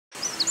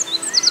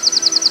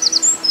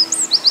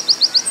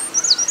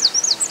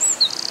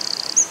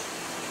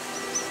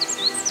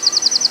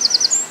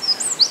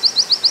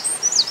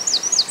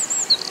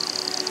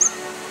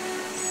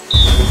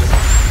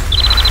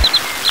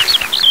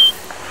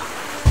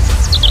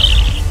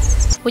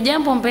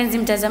Hujambo mpenzi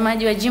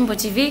mtazamaji wa Jimbo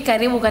TV,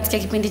 karibu katika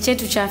kipindi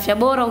chetu cha Afya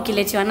Bora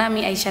ukiletewa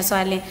nami Aisha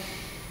Swaleh.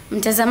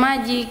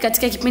 Mtazamaji,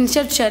 katika kipindi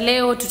chetu cha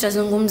leo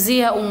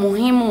tutazungumzia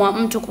umuhimu wa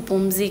mtu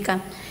kupumzika.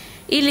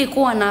 Ili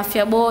kuwa na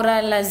afya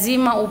bora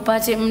lazima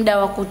upate muda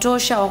wa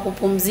kutosha wa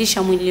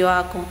kupumzisha mwili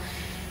wako.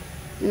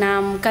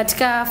 Na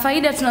katika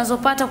faida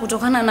tunazopata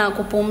kutokana na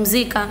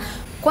kupumzika,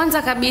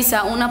 kwanza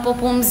kabisa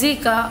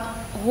unapopumzika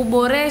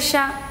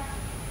huboresha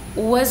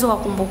uwezo wa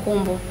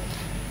kumbukumbu.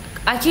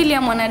 Akili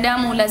ya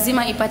mwanadamu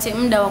lazima ipate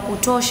muda wa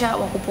kutosha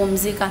wa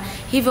kupumzika.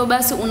 Hivyo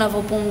basi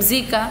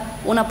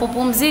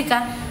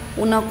unapopumzika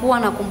unakuwa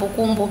na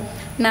kumbukumbu.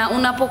 Na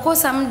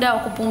unapokosa muda wa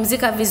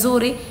kupumzika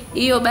vizuri,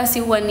 hiyo basi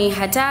huwa ni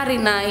hatari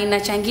na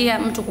inachangia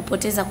mtu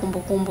kupoteza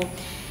kumbukumbu.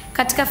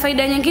 Katika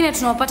faida nyingine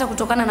tunayopata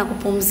kutokana na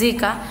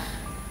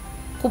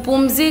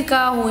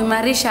kupumzika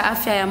huimarisha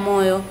afya ya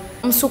moyo.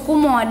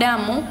 Msukumo wa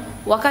damu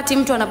wakati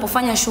mtu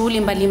anapofanya shughuli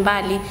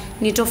mbalimbali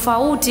ni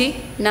tofauti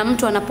na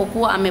mtu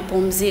anapokuwa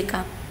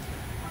amepumzika.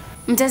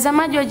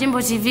 Mtazamaji wa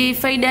Jimbo TV,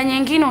 faida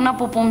nyingine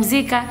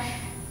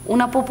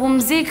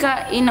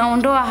unapopumzika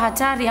inaondoa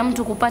hatari ya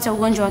mtu kupata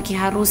ugonjwa wa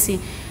kiharusi.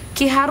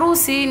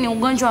 Kiharusi ni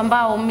ugonjwa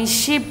ambao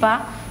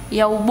mishipa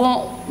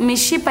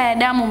ya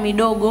damu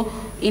midogo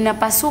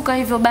inapasuka,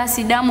 hivyo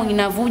basi damu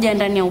inavuja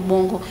ndani ya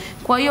ubongo.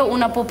 Kwa hiyo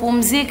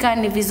unapopumzika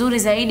ni vizuri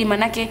zaidi,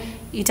 manake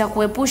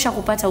itakuepusha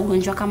kupata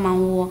ugonjwa kama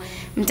huo.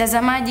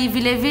 Mtazamaji,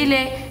 vile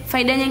vile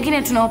faida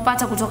nyingine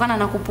tunayopata kutokana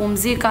na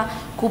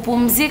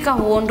kupumzika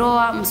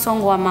huondoa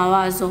msongo wa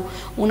mawazo.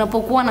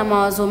 Unapokuwa na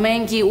mawazo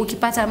mengi,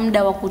 ukipata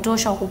muda wa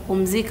kutosha wa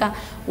kupumzika,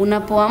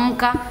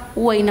 unapoamka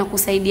huwa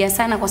inakusaidia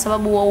sana kwa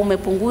sababu huwa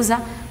umepunguza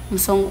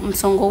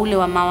msongo ule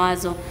wa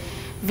mawazo.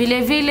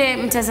 Vile vile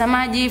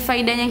mtazamaji,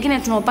 faida nyingine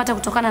tunayopata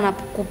kutokana na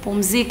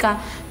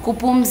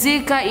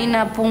kupumzika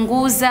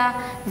inapunguza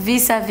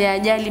visa vya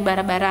ajali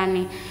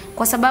barabarani.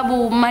 Kwa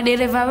sababu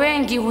madereva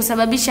wengi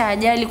husababisha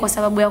ajali kwa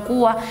sababu ya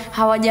kuwa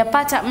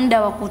hawajapata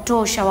muda wa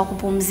kutosha wa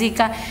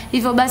kupumzika.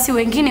 Hivyo basi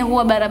wengine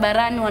huwa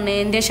barabarani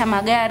wanaendesha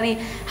magari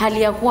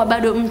hali ya kuwa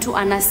bado mtu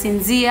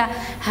anasinzia,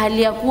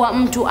 hali ya kuwa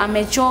mtu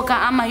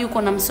amechoka ama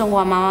yuko na msongo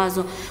wa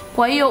mawazo.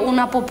 Kwa hiyo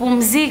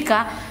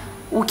unapopumzika,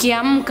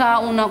 ukiamka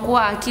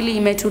unakuwa akili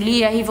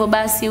imetulia, hivyo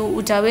basi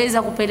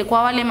utaweza kupeleka,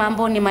 kwa wale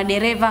ambao ni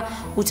madereva,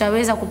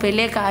 utaweza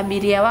kupeleka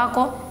abiria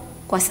wako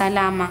kwa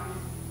salama.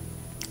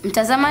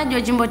 Mtazamaji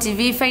wa Jimbo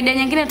TV, faida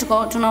nyingine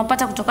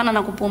tunaopata kutokana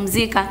na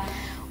kupumzika,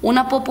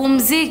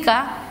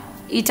 unapopumzika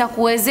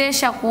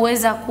itakuwezesha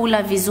kuweza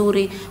kula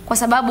vizuri, kwa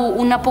sababu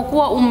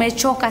unapokuwa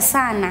umechoka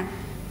sana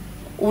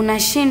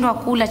unashindwa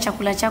kula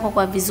chakula chako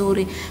kwa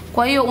vizuri.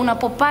 Kwa hiyo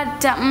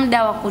unapopata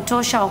muda wa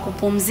kutosha wa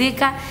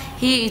kupumzika,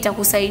 hii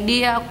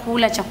itakusaidia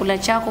kula chakula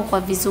chako kwa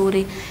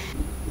vizuri.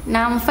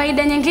 Na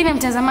faida nyingine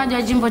mtazamaji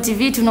wa Jimbo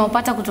TV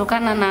tunaopata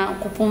kutokana na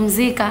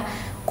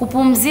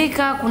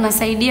kupumzika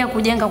kunasaidia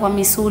kujenga kwa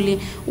misuli.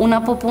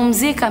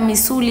 Unapopumzika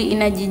misuli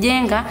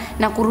inajijenga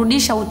na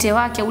kurudisha ute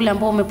wake ule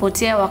ambao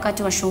umepotea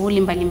wakati wa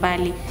shughuli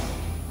mbalimbali.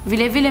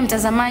 Vile vile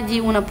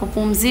mtazamaji,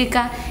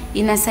 unapopumzika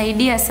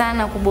inasaidia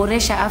sana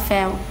kuboresha afya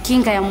ya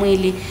kinga ya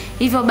mwili.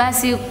 Hivyo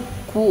basi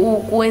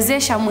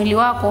kuwezesha mwili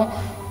wako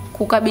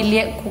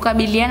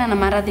kukabiliana na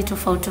maradhi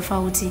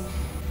tofauti.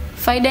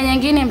 Faida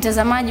nyingine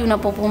mtazamaji,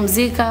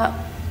 unapopumzika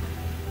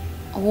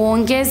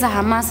huongeza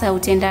hamasa ya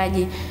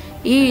utendaji.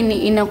 Hii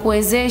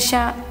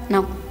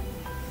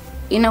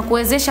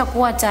inakuwezesha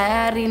kuwa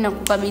tayari na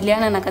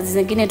kukabiliana na kazi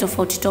zingine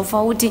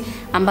tofauti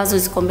ambazo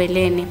ziko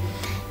mbeleni.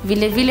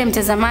 Vile vile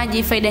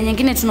mtazamaji, faida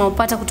nyingine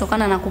tunaopata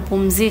kutokana na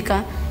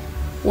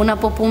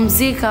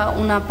unapopumzika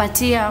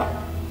unapatia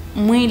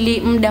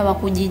mwili muda wa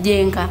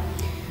kujijenga.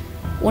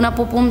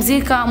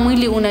 Unapopumzika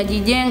mwili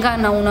unajijenga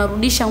na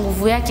unarudisha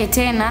nguvu yake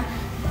tena,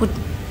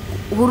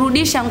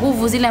 hurudisha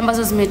nguvu zile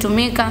ambazo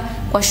zimetumika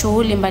kwa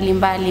shughuli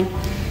mbalimbali.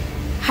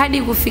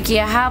 Hadi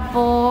kufikia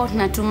hapo,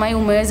 natumai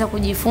umeweza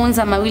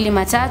kujifunza mawili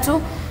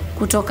matatu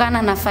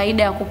kutokana na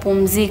faida ya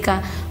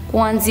kupumzika.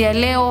 Kuanzia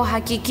leo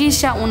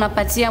hakikisha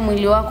unapatia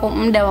mwili wako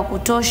muda wa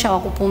kutosha wa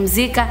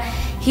kupumzika.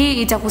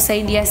 Hii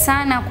itakusaidia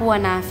sana kuwa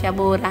na afya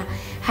bora.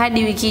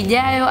 Hadi wiki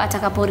ijayo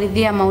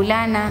atakaporidhia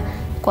Maulana.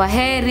 Kwa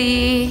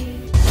heri.